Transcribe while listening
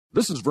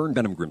This is Vern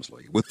Benham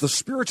Grimsley with the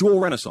Spiritual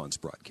Renaissance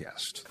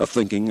broadcast. A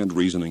thinking and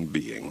reasoning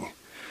being.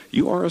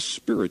 You are a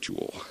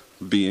spiritual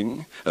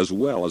being as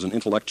well as an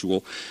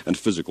intellectual and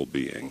physical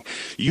being.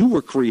 You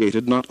were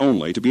created not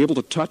only to be able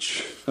to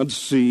touch and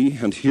see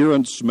and hear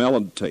and smell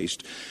and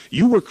taste.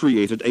 You were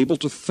created able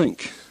to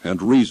think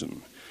and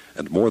reason,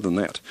 and more than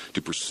that,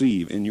 to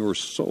perceive in your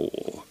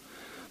soul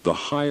the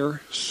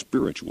higher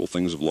spiritual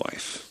things of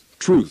life,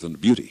 truth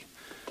and beauty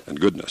and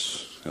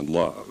goodness and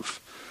love.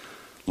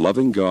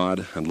 Loving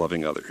God and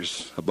loving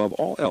others. Above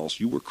all else,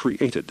 you were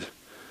created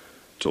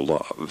to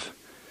love.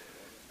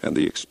 And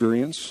the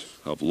experience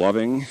of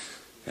loving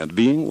and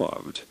being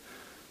loved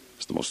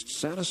is the most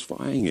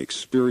satisfying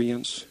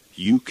experience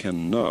you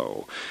can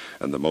know.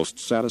 And the most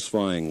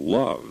satisfying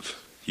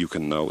love you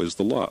can know is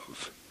the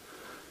love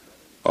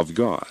of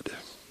God.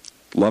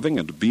 Loving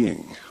and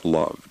being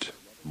loved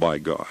by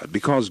God.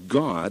 Because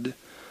God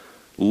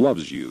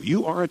loves you.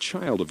 You are a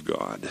child of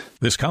God.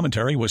 This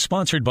commentary was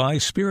sponsored by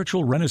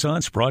Spiritual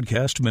Renaissance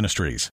Broadcast Ministries.